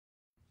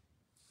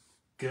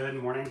Good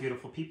morning,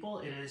 beautiful people.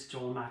 It is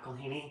Joel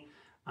McElhaney.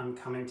 I'm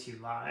coming to you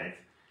live.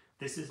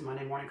 This is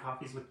Monday Morning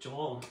Coffees with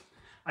Joel.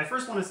 I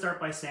first want to start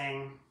by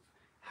saying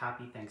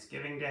Happy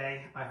Thanksgiving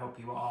Day. I hope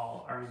you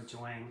all are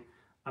enjoying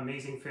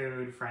amazing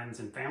food, friends,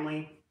 and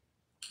family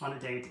on a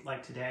day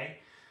like today.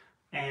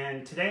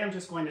 And today I'm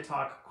just going to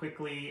talk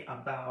quickly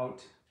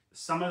about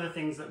some of the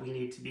things that we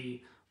need to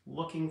be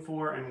looking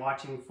for and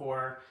watching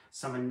for,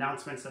 some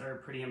announcements that are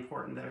pretty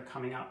important that are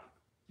coming up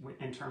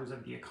in terms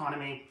of the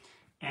economy,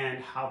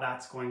 and how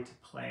that's going to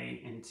play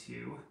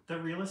into the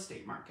real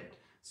estate market.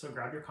 So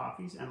grab your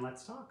coffees and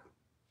let's talk.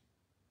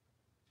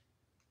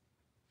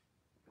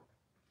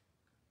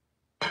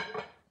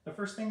 The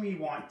first thing I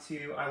want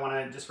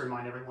to just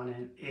remind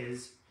everyone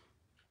is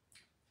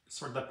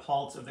sort of the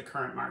pulse of the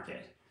current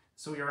market.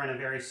 So we are in a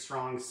very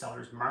strong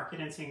seller's market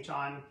in St.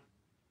 John.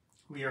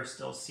 We are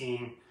still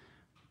seeing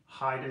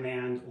high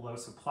demand, low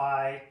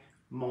supply.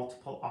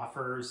 Multiple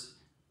offers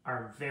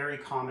are very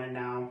common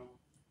now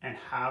and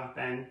have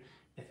been.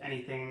 If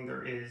anything,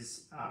 there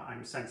is,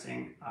 I'm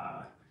sensing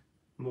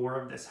more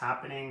of this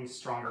happening,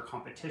 stronger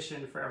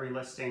competition for every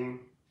listing.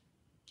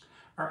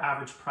 Our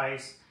average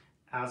price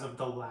as of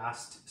the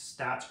last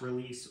stats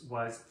release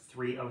was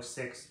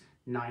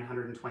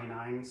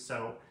 $306,929,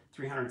 so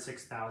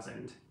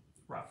 $306,000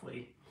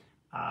 roughly,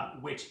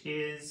 which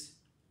is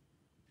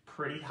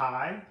pretty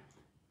high.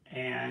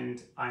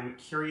 And I'm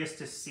curious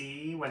to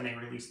see when they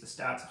release the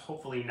stats,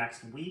 hopefully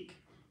next week.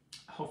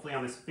 Hopefully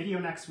on this video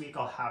next week,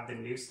 I'll have the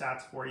new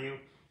stats for you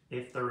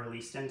if they're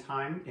released in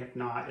time. If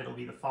not, it'll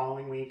be the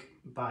following week,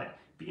 but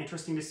be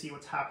interesting to see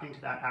what's happening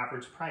to that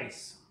average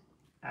price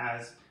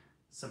as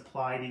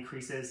supply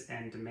decreases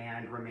and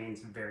demand remains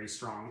very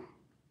strong.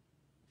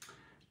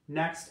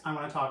 Next, I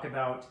want to talk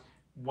about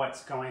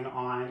what's going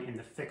on in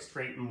the fixed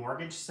rate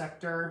mortgage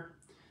sector.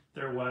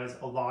 There was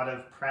a lot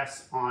of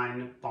press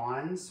on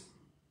bonds,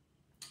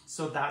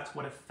 so that's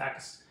what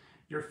affects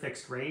your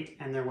fixed rate,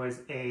 and there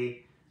was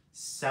a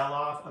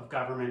sell-off of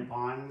government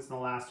bonds in the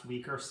last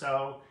week or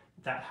so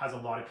that has a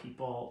lot of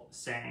people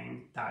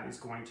saying that is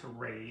going to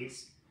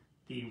raise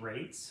the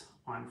rates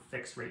on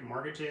fixed rate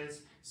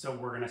mortgages. So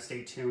we're going to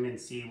stay tuned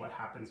and see what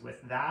happens with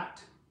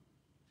that.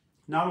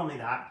 Not only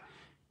that,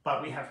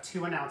 but we have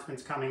two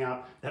announcements coming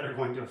up that are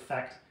going to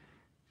affect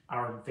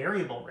our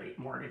variable rate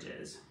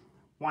mortgages.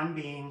 One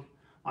being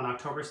on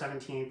October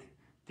 17th,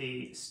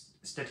 the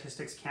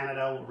Statistics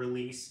Canada will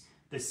release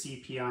the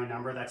CPI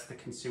number, that's the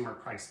Consumer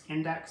Price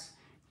Index.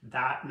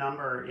 That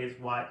number is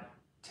what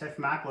Tiff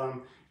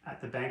Macklem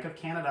at the Bank of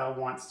Canada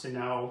wants to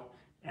know,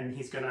 and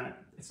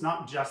it's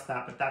not just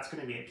that, but that's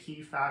gonna be a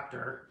key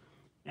factor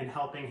in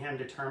helping him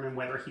determine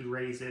whether he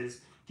raises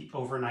the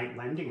overnight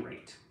lending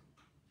rate.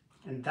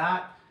 And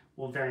that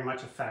will very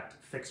much affect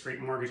fixed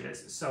rate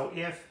mortgages. So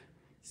if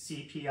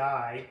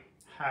CPI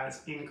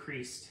has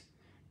increased,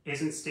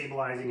 isn't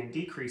stabilizing and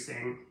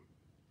decreasing,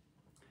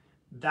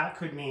 that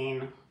could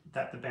mean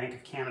that the Bank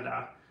of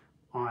Canada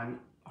on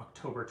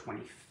October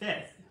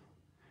 25th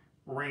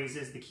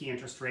raises the key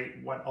interest rate,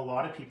 what a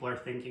lot of people are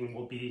thinking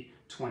will be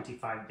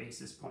 25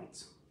 basis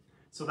points.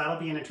 So that'll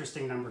be an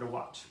interesting number to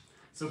watch.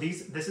 So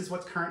this is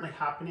what's currently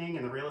happening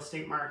in the real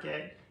estate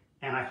market,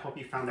 and I hope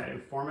you found that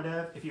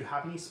informative. If you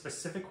have any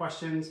specific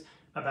questions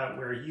about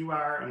where you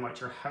are and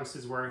what your house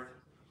is worth,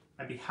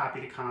 I'd be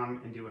happy to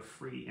come and do a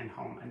free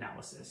in-home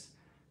analysis.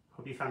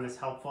 Hope you found this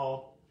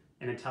helpful,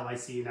 and until I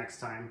see you next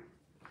time,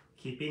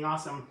 keep being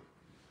awesome.